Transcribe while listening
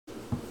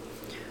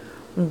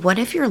What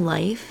if your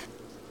life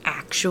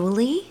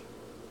actually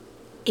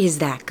is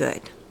that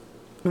good?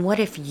 And what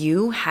if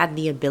you had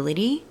the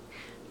ability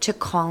to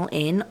call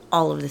in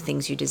all of the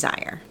things you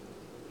desire?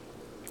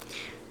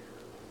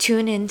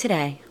 Tune in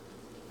today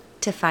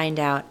to find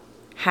out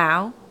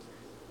how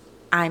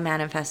I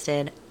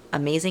manifested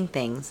amazing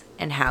things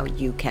and how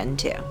you can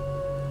too.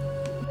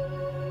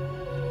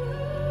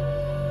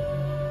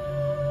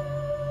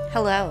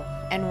 Hello,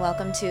 and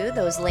welcome to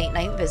Those Late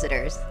Night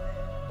Visitors.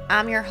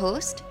 I'm your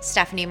host,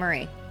 Stephanie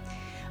Marie,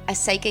 a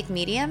psychic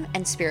medium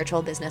and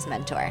spiritual business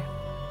mentor.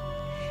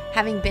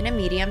 Having been a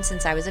medium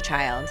since I was a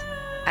child,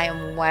 I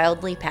am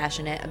wildly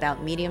passionate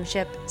about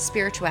mediumship,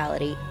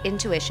 spirituality,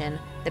 intuition,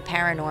 the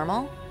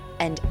paranormal,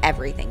 and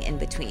everything in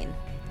between.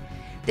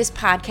 This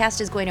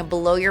podcast is going to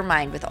blow your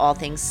mind with all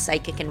things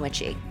psychic and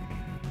witchy.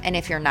 And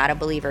if you're not a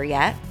believer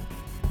yet,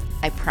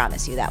 I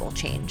promise you that will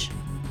change.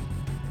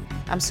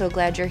 I'm so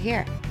glad you're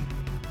here.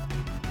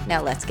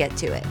 Now let's get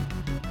to it.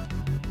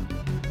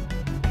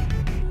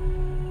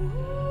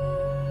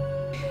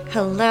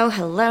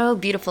 Hello,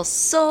 beautiful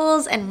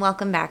souls, and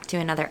welcome back to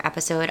another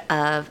episode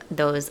of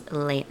Those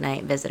Late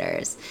Night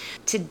Visitors.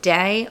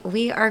 Today,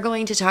 we are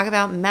going to talk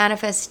about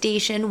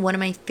manifestation, one of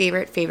my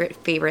favorite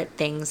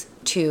things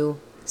to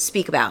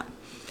speak about.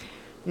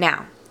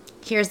 Now,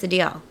 here's the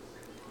deal.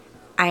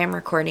 I am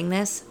recording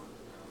this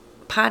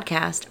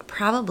podcast,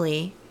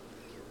 probably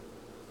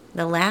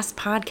the last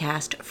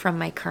podcast from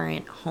my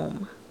current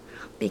home,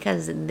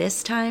 because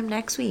this time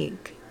next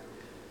week,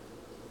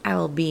 I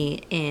will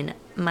be in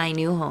my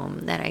new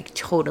home that I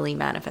totally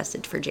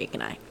manifested for Jake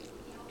and I.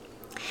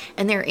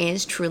 And there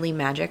is truly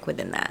magic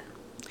within that.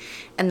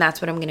 And that's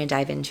what I'm going to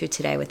dive into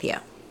today with you.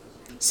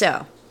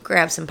 So,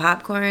 grab some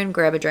popcorn,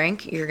 grab a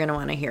drink. You're going to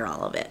want to hear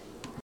all of it.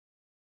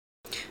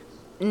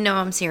 No,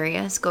 I'm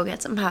serious. Go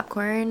get some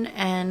popcorn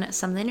and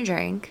something to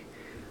drink.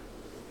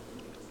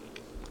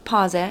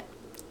 Pause it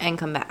and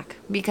come back.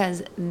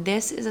 Because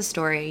this is a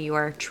story you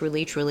are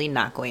truly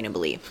not going to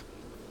believe.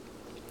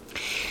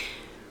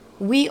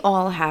 We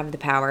all have the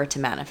power to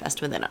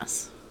manifest within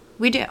us.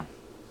 We do.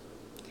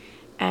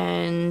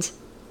 And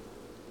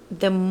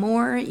the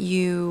more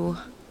you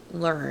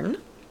learn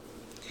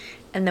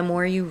and the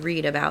more you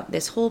read about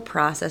this whole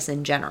process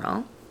in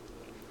general,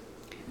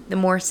 the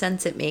more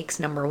sense it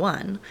makes, number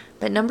one.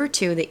 But number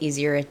two, the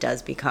easier it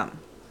does become.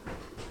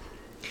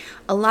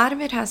 A lot of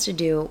it has to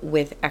do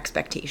with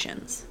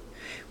expectations.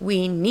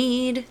 We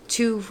need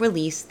to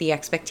release the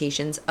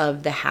expectations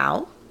of the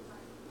how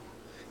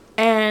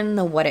and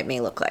the what it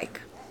may look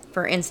like.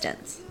 For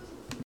instance,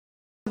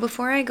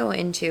 before I go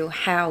into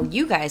how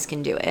you guys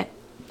can do it,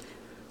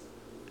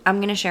 I'm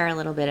going to share a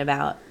little bit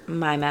about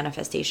my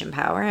manifestation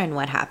power and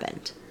what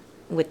happened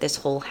with this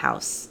whole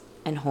house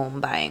and home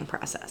buying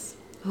process.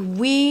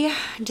 We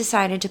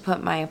decided to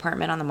put my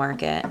apartment on the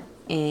market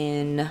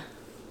in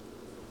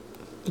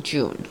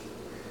June,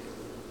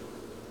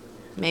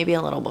 maybe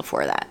a little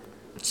before that.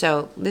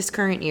 So this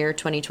current year,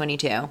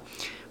 2022,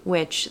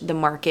 which the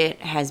market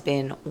has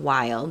been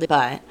wild,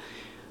 but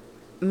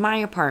my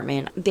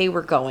apartment, they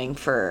were going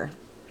for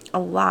a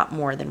lot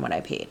more than what I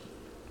paid.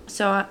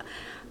 So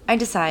I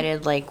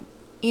decided,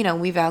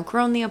 we've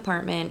outgrown the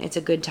apartment. It's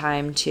a good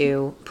time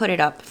to put it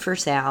up for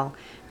sale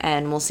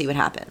and we'll see what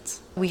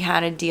happens. We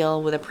had a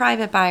deal with a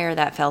private buyer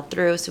that fell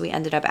through, so we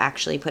ended up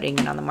actually putting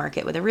it on the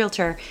market with a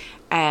realtor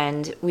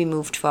and we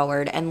moved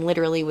forward, and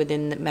literally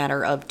within the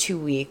matter of 2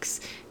 weeks,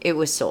 it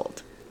was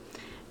sold.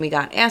 We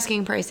got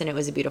asking price and it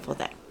was a beautiful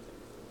thing.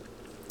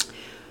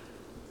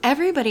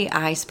 Everybody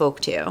I spoke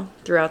to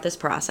throughout this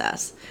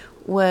process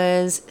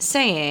was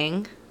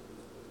saying,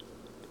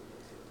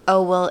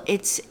 oh, well,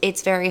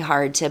 it's very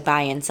hard to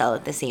buy and sell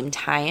at the same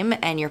time,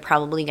 and you're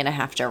probably going to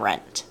have to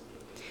rent.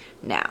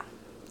 Now,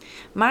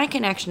 my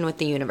connection with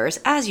the universe,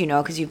 as you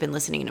know, because you've been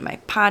listening to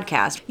my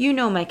podcast, you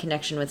know my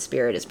connection with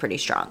spirit is pretty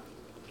strong.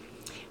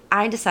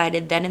 I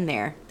decided then and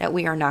there that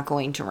we are not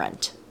going to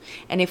rent.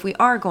 And if we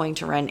are going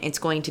to rent, it's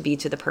going to be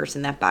to the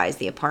person that buys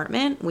the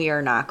apartment. We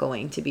are not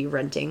going to be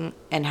renting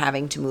and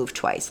having to move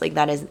twice.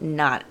 That is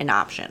not an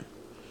option.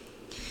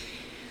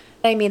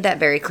 I made that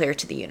very clear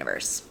to the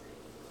universe.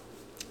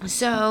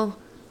 So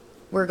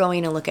we're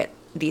going to look at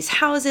these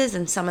houses,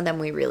 and some of them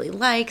we really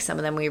like. Some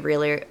of them we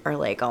really are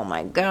like, oh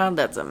my God,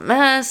 that's a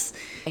mess.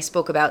 I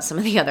spoke about some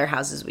of the other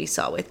houses we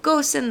saw with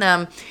ghosts in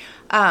them.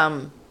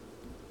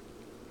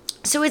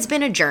 So it's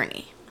been a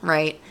journey,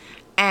 right?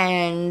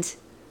 And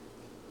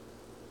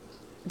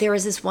there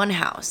was this one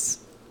house,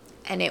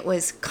 and it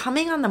was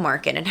coming on the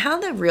market. And how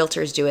the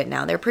realtors do it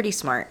now, they're pretty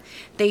smart.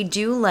 They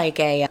do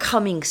a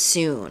coming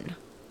soon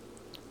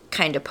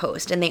kind of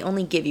post, and they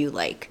only give you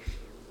a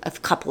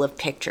couple of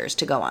pictures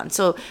to go on.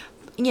 So,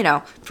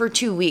 for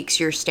 2 weeks,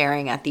 you're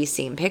staring at these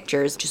same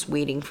pictures, just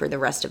waiting for the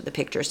rest of the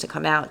pictures to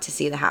come out to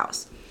see the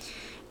house.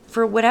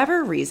 For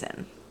whatever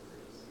reason,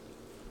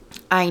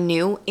 I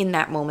knew in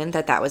that moment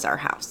that was our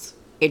house.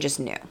 I just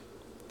knew.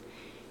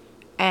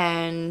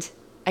 And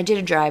I did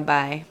a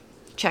drive-by,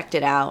 checked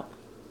it out.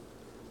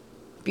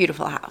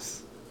 Beautiful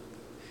house.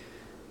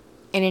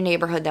 In a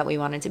neighborhood that we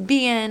wanted to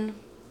be in.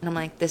 And I'm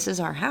like, this is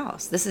our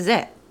house. This is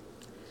it.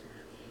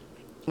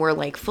 We're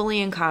like fully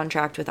in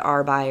contract with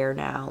our buyer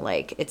now.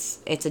 Like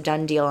it's a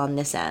done deal on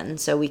this end.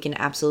 So we can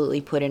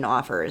absolutely put in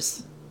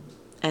offers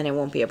and it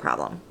won't be a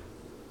problem.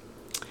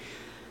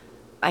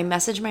 I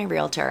message my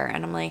realtor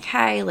and I'm like,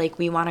 hey, like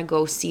we want to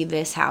go see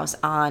this house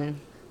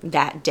on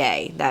that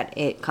day that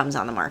it comes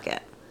on the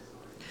market.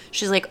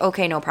 She's like,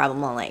 okay, no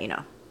problem. I'll let you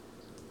know.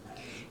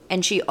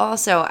 And she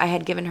also, I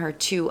had given her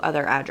 2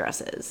 other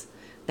addresses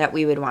that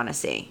we would want to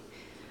see.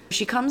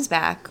 She comes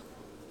back.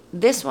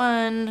 This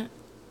one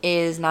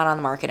is not on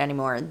the market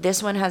anymore.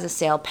 This one has a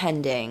sale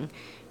pending.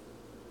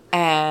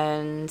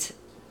 And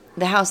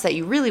the house that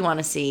you really want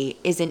to see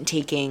isn't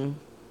taking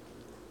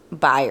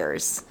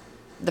buyers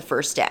the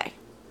first day.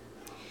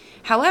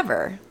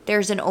 However,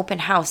 there's an open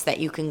house that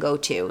you can go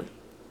to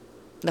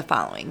the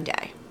following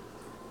day.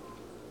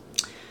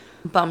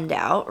 Bummed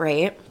out,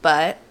 right?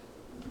 But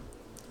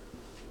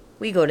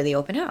we go to the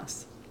open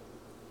house.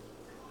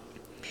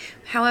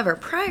 However,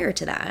 prior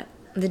to that,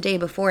 the day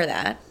before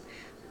that,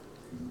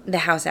 the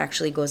house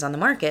actually goes on the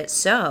market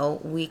so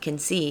we can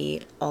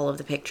see all of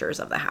the pictures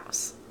of the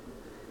house.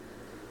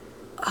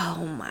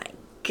 Oh my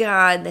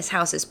God, this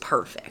house is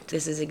perfect.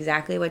 This is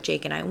exactly what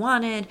Jake and I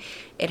wanted.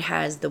 It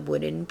has the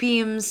wooden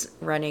beams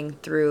running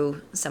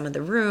through some of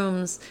the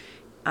rooms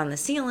on the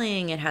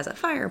ceiling. It has a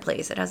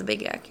fireplace. It has a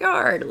big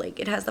backyard. Like,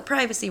 it has the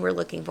privacy we're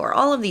looking for.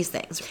 All of these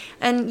things.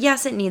 And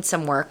yes, it needs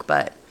some work,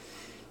 but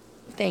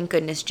thank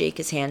goodness Jake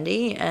is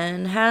handy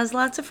and has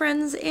lots of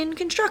friends in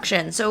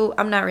construction. So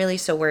I'm not really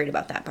so worried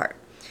about that part.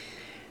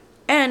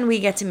 And we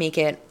get to make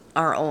it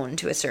our own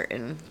to a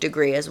certain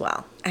degree as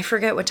well. I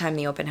forget what time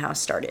the open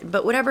house started,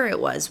 but whatever it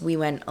was, we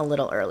went a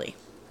little early.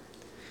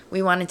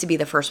 We wanted to be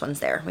the first ones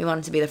there. We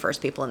wanted to be the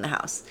first people in the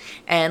house.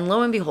 And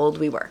lo and behold,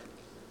 we were.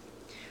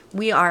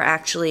 We are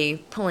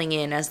actually pulling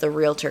in as the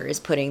realtor is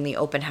putting the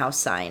open house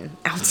sign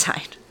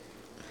outside.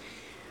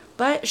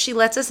 But she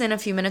lets us in a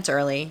few minutes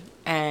early,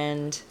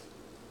 and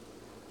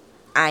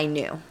I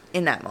knew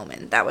in that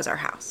moment that was our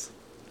house.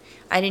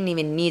 I didn't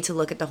even need to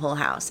look at the whole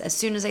house. As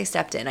soon as I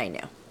stepped in, I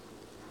knew.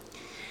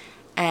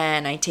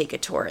 And I take a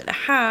tour of the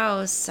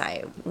house.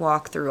 I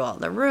walk through all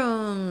the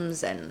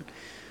rooms, and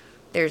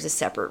there's a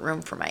separate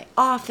room for my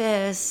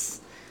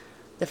office.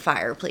 The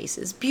fireplace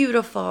is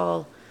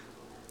beautiful.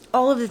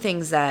 All of the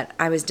things that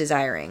I was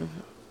desiring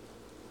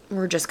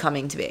were just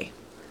coming to be.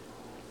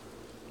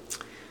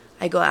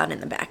 I go out in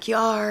the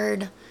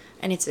backyard,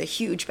 and it's a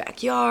huge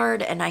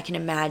backyard, and I can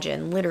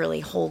imagine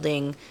literally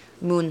holding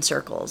moon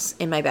circles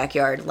in my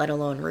backyard, let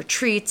alone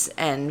retreats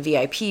and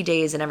VIP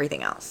days and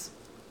everything else.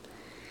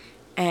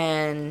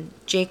 And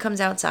Jake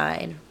comes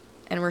outside,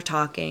 and we're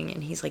talking,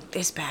 and he's like,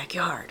 this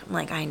backyard. I'm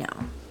like, I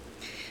know.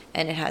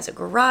 And it has a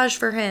garage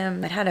for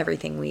him. It had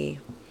everything we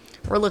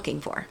were looking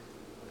for.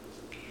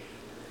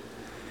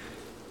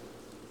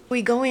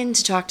 We go in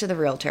to talk to the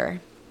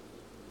realtor.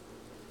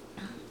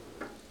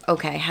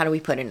 Okay, how do we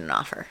put in an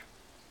offer?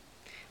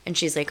 And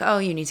she's like, oh,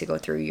 you need to go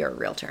through your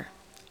realtor.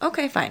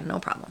 Okay, fine, no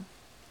problem.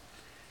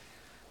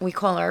 We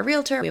call our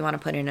realtor. We want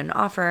to put in an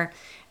offer.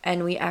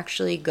 And we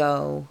actually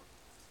go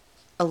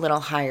a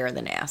little higher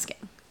than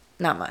asking.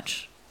 Not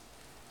much.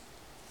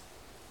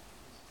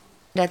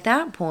 At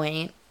that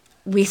point,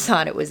 we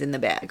thought it was in the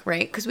bag,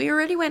 right? Because we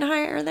already went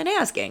higher than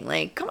asking.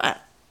 Like, come on.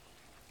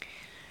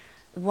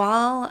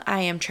 While I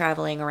am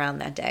traveling around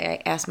that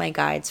day, I asked my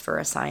guides for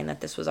a sign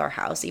that this was our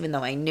house, even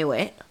though I knew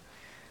it.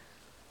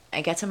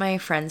 I get to my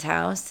friend's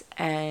house,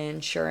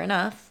 and sure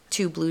enough,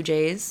 2 blue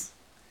jays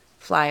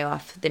fly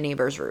off the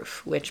neighbor's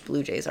roof, which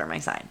blue jays are my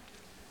sign.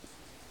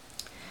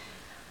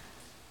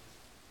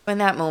 In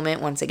that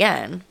moment, once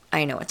again,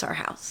 I know it's our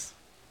house.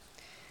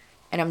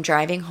 And I'm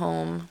driving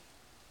home,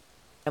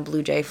 a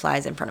blue jay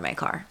flies in front of my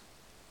car.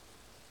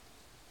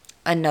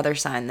 Another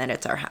sign that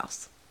it's our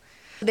house.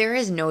 There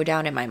is no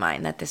doubt in my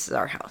mind that this is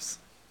our house.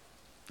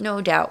 No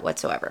doubt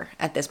whatsoever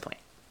at this point.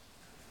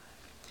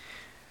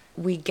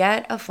 We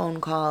get a phone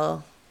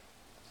call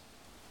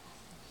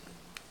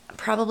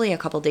probably a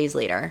couple days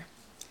later.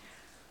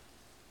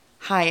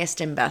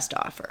 Highest and best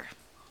offer.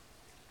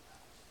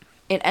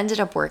 It ended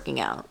up working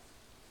out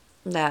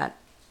that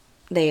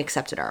they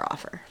accepted our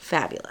offer.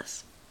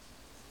 Fabulous.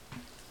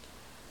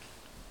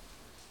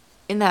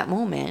 In that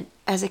moment,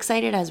 as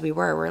excited as we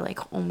were, we're like,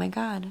 oh my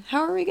God,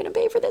 how are we going to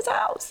pay for this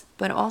house?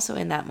 But also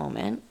in that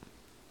moment,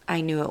 I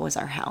knew it was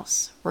our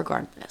house,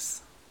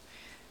 regardless.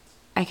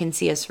 I can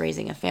see us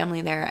raising a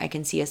family there. I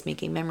can see us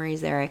making memories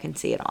there. I can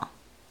see it all.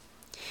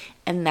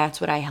 And that's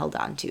what I held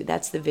on to.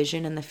 That's the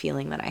vision and the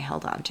feeling that I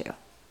held on to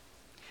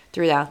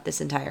throughout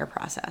this entire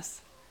process.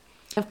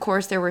 Of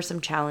course, there were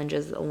some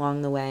challenges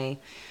along the way.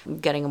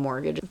 Getting a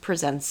mortgage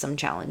presents some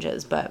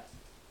challenges, but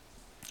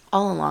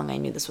all along I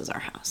knew this was our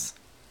house.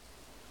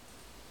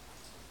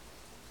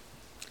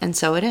 And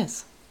so it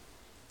is.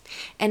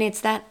 And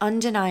it's that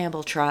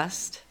undeniable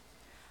trust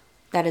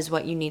That is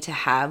what you need to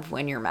have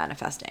when you're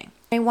manifesting.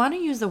 I want to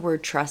use the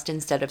word trust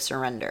instead of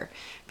surrender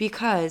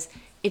because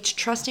it's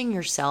trusting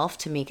yourself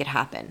to make it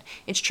happen.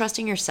 It's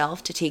trusting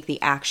yourself to take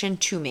the action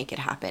to make it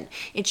happen.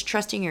 It's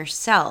trusting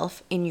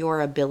yourself in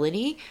your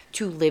ability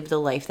to live the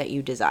life that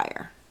you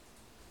desire.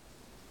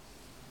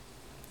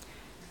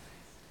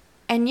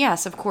 And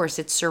yes, of course,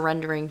 it's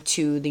surrendering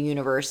to the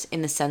universe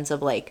in the sense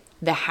of like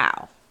the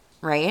how,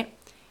 right?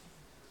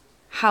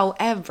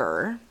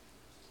 However,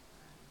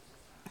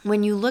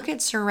 when you look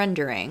at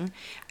surrendering,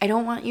 I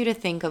don't want you to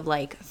think of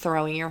like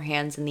throwing your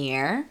hands in the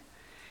air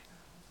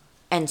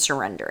and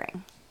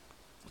surrendering.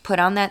 Put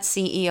on that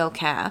CEO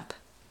cap.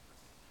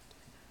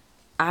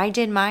 I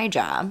did my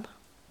job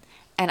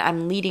and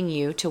I'm leading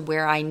you to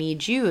where I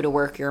need you to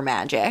work your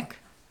magic.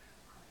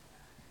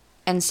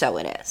 And so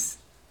it is.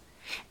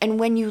 And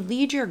when you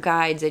lead your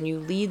guides and you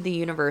lead the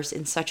universe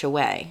in such a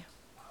way,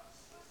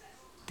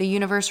 the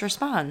universe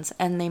responds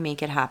and they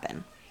make it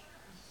happen.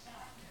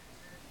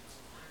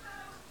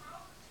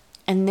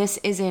 And this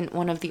isn't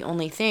one of the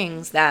only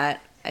things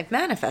that I've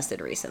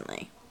manifested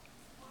recently.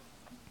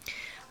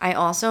 I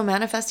also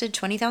manifested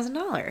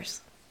 $20,000,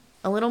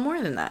 a little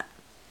more than that.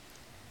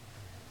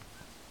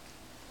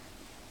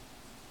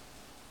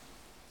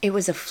 It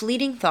was a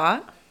fleeting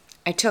thought.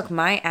 I took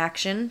my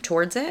action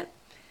towards it.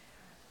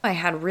 I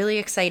had really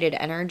excited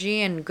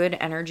energy and good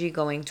energy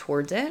going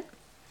towards it.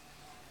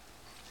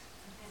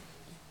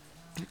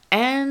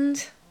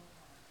 And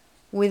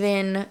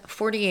within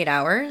 48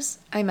 hours,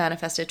 I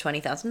manifested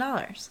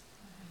 $20,000.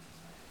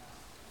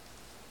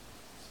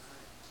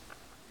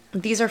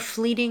 These are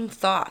fleeting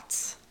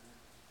thoughts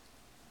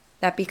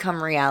that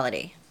become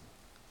reality.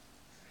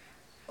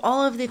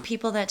 All of the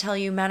people that tell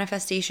you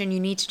manifestation, you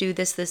need to do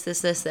this.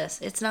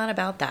 It's not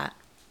about that.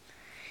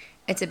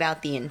 It's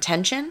about the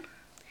intention.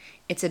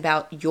 It's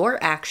about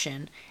your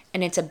action.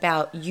 And it's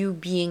about you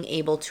being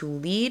able to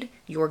lead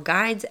your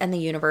guides and the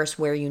universe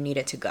where you need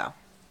it to go.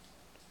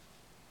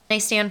 I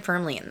stand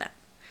firmly in that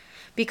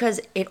because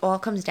it all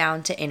comes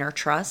down to inner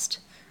trust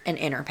and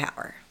inner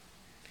power.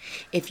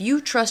 If you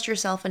trust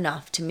yourself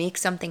enough to make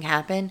something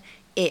happen,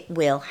 it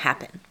will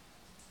happen.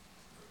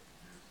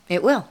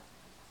 It will.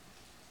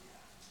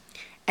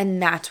 And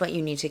that's what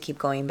you need to keep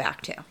going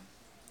back to.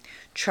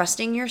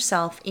 Trusting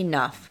yourself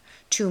enough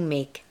to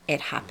make it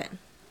happen.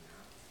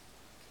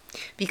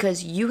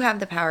 Because you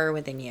have the power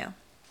within you.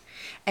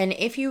 And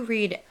if you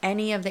read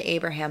any of the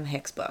Abraham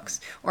Hicks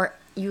books or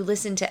you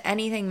listen to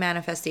anything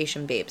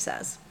Manifestation Babe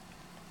says,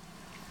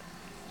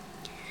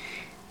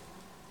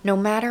 no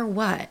matter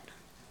what,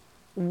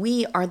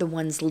 we are the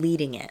ones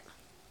leading it.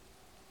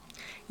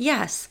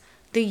 Yes,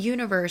 the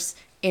universe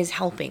is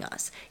helping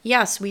us.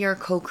 Yes, we are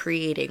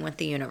co-creating with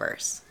the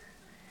universe.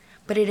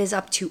 But it is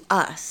up to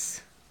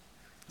us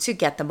to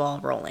get the ball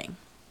rolling.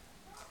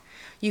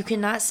 You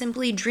cannot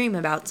simply dream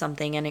about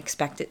something and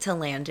expect it to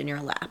land in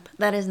your lap.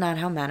 That is not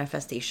how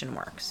manifestation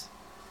works.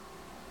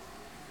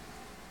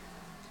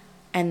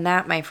 And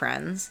that, my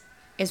friends,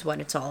 is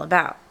what it's all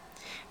about.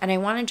 And I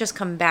want to just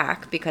come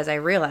back because I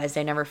realized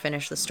I never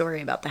finished the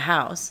story about the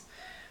house.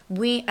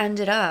 We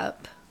ended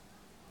up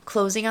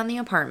closing on the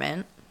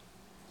apartment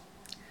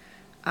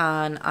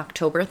on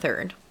October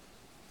 3rd.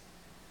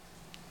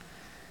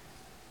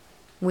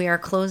 We are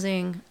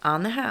closing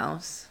on the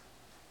house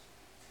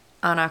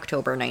on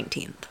October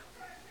 19th.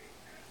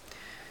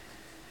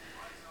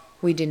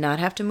 We did not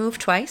have to move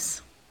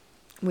twice.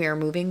 We are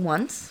moving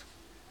once.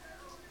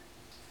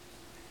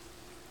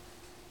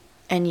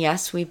 And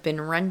yes, we've been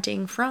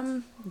renting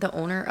from the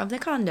owner of the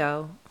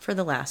condo for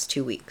the last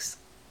 2 weeks.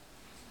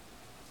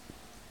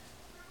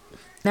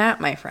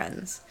 That, my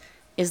friends,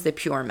 is the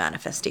pure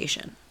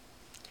manifestation.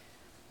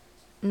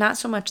 Not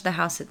so much the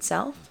house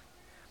itself,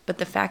 but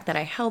the fact that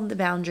I held the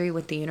boundary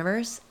with the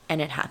universe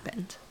and it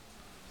happened.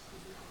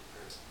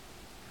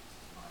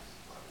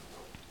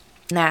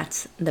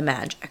 That's the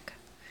magic.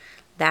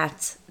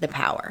 That's the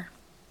power.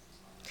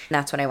 And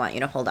that's what I want you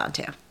to hold on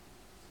to.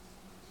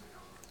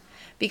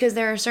 Because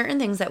there are certain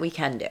things that we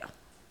can do.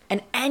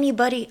 And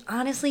anybody,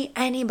 honestly,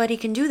 anybody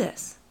can do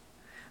this.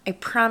 I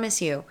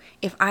promise you,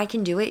 if I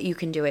can do it, you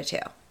can do it too.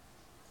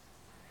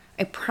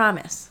 I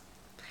promise.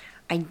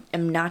 I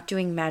am not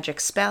doing magic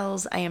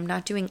spells. I am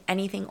not doing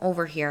anything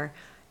over here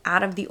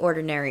out of the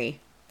ordinary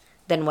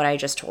than what I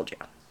just told you.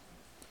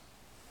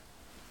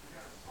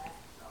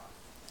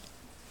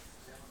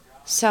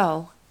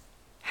 So,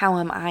 how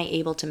am I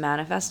able to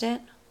manifest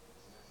it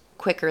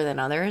quicker than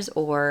others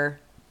or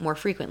more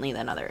frequently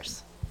than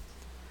others?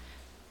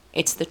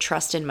 It's the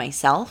trust in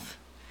myself.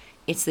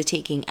 It's the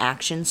taking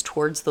actions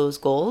towards those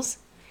goals.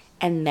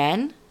 And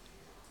then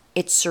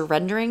it's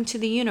surrendering to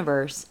the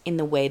universe in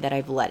the way that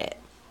I've let it.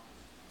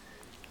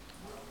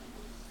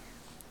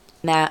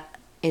 That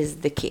is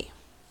the key.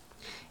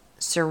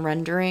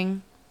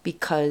 Surrendering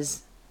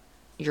because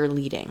you're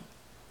leading.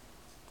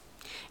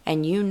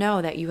 And you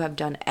know that you have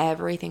done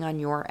everything on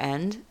your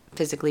end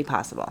physically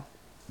possible.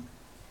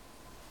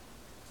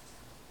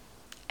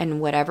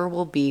 And whatever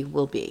will be,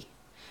 will be.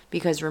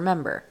 Because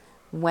remember,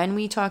 when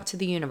we talk to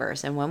the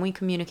universe and when we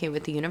communicate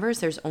with the universe,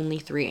 there's only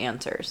 3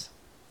 answers.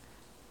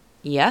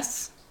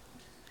 yes,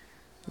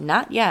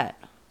 not yet,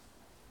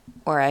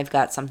 or I've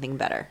got something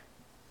better.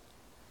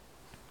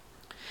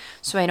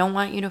 So I don't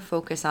want you to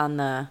focus on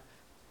the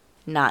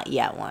not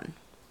yet one.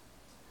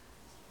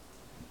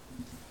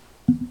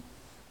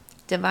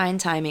 Divine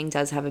timing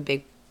does have a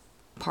big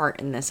part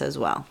in this as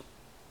well.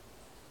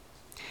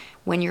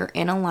 When you're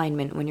in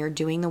alignment, when you're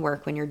doing the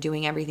work, when you're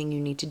doing everything you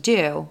need to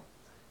do,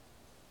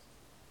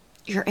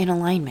 you're in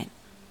alignment.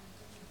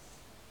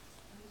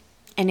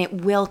 And it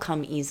will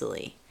come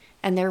easily.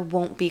 And there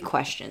won't be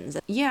questions.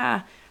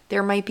 Yeah,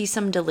 there might be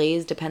some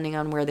delays depending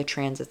on where the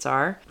transits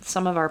are.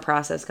 Some of our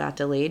process got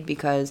delayed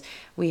because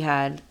we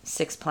had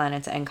 6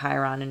 planets and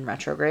Chiron in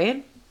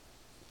retrograde.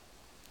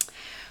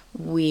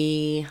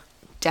 We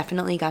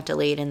definitely got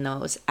delayed in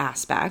those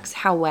aspects.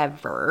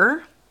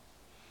 However,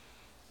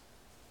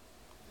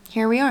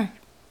 here we are.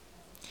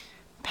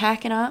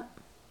 Packing up,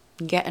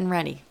 getting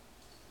ready.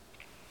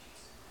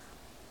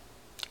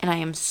 And I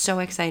am so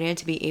excited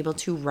to be able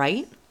to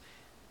write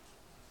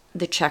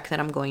the check that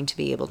I'm going to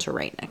be able to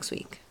write next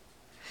week.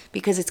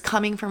 Because it's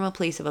coming from a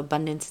place of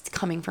abundance. It's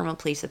coming from a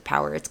place of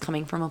power. It's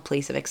coming from a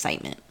place of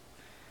excitement.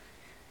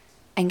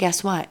 And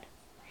guess what?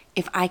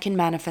 If I can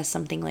manifest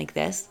something like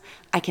this,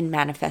 I can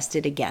manifest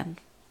it again.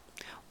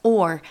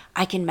 Or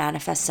I can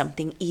manifest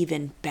something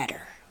even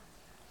better.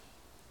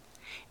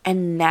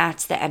 And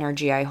that's the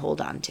energy I hold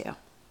on to.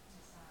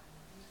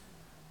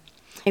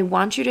 I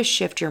want you to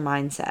shift your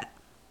mindset.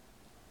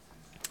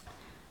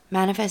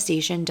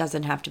 Manifestation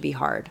doesn't have to be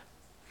hard.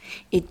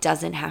 It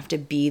doesn't have to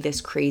be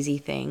this crazy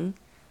thing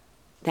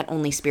that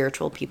only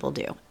spiritual people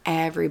do.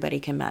 Everybody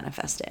can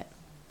manifest it.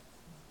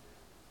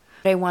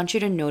 But I want you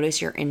to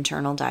notice your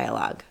internal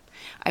dialogue.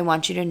 I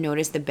want you to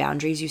notice the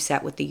boundaries you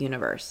set with the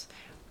universe.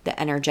 The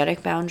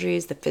energetic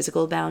boundaries, the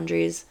physical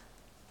boundaries.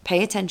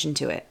 Pay attention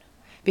to it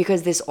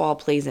because this all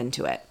plays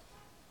into it.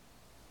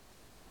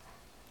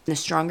 The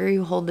stronger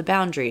you hold the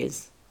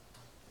boundaries,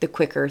 the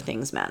quicker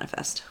things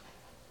manifest.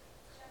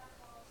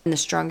 And the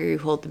stronger you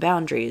hold the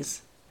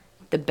boundaries,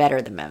 the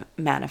better the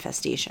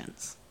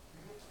manifestations.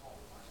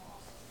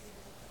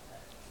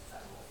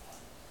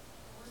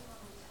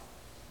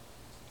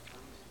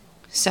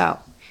 So,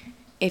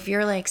 if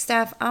you're like,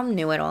 Steph, I'm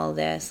new at all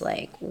this.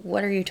 Like,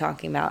 what are you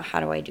talking about? How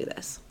do I do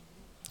this?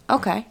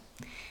 Okay.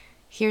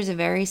 Here's a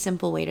very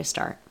simple way to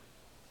start.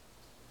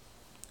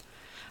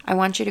 I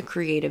want you to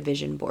create a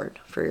vision board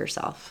for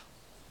yourself.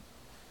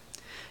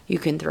 You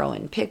can throw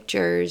in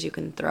pictures. You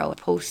can throw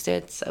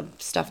Post-its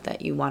of stuff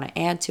that you want to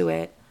add to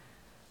it.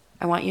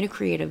 I want you to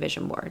create a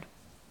vision board.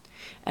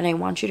 And I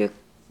want you to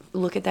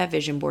look at that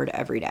vision board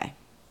every day.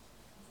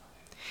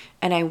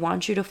 And I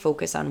want you to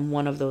focus on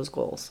one of those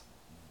goals.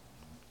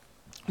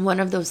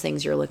 One of those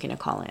things you're looking to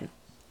call in.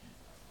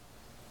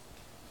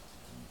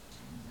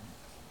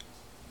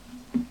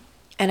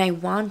 And I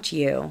want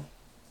you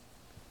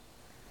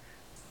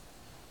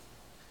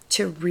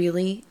to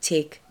really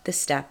take the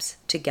steps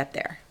to get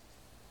there.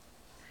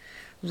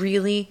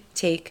 Really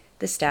take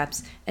the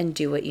steps and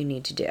do what you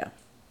need to do.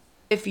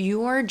 If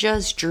you're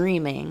just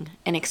dreaming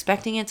and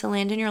expecting it to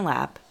land in your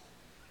lap,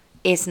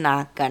 it's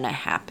not gonna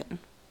happen.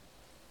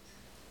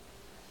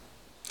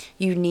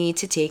 You need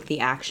to take the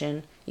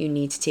action. You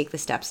need to take the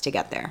steps to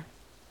get there.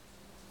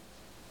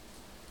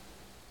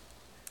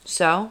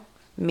 So,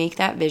 make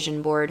that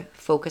vision board,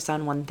 focus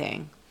on one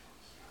thing,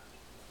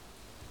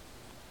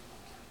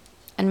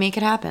 and make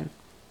it happen.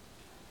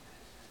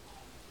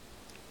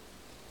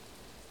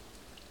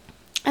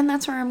 And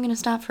that's where I'm going to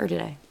stop for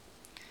today,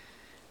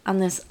 on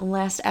this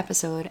last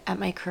episode at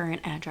my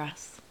current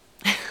address.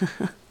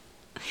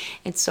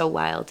 It's so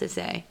wild to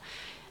say,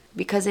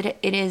 because it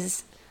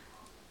is,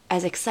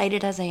 as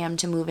excited as I am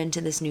to move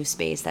into this new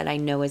space that I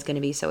know is going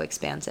to be so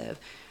expansive,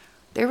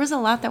 there was a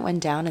lot that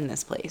went down in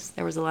this place.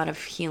 There was a lot of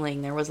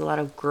healing. There was a lot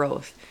of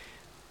growth.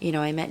 You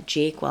know, I met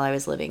Jake while I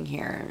was living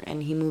here,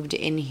 and he moved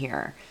in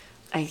here.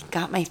 I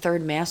got my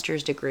 3rd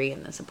master's degree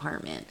in this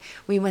apartment.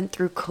 We went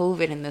through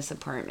COVID in this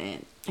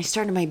apartment. I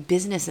started my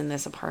business in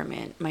this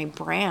apartment, my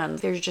brand.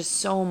 There's just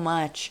so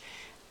much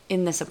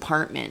in this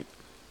apartment.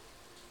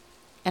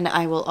 And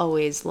I will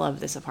always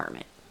love this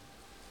apartment.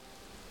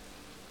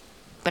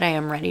 But I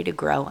am ready to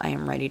grow. I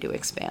am ready to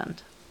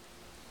expand.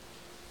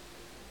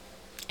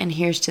 And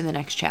here's to the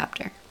next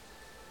chapter.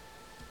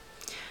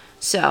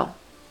 So,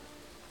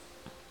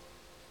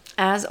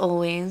 as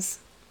always,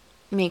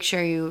 make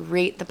sure you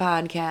rate the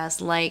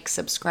podcast, like,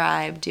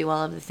 subscribe, do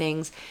all of the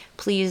things.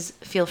 Please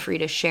feel free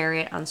to share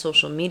it on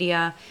social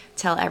media.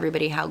 Tell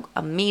everybody how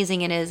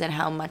amazing it is and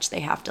how much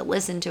they have to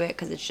listen to it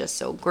because it's just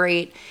so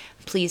great.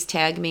 Please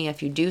tag me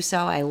if you do so.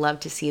 I love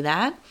to see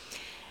that.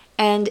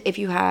 And if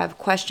you have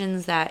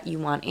questions that you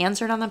want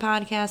answered on the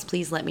podcast,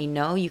 please let me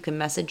know. You can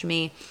message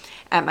me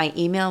at my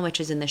email, which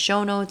is in the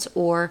show notes,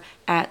 or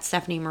at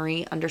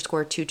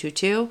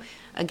StephanieMarie_222.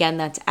 Again,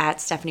 that's at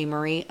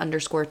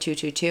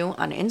StephanieMarie_222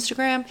 on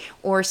Instagram,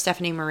 or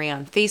Stephanie Marie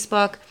on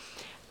Facebook.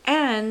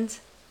 And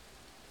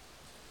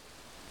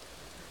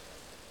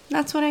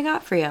that's what I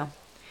got for you.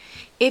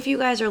 If you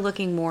guys are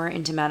looking more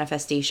into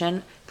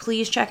manifestation,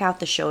 please check out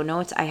the show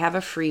notes. I have a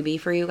freebie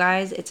for you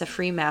guys. It's a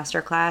free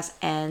masterclass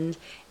and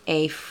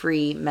a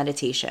free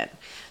meditation.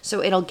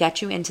 So it'll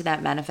get you into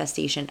that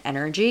manifestation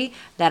energy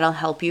that'll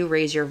help you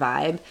raise your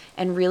vibe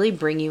and really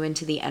bring you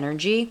into the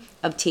energy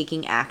of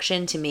taking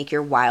action to make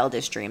your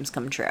wildest dreams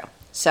come true.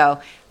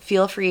 So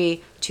feel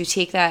free to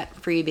take that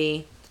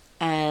freebie,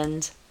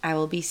 and I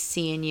will be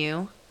seeing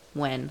you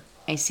when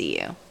I see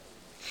you.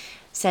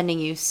 Sending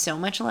you so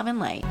much love and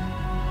light.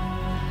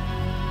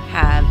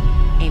 Have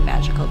a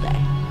magical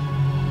day.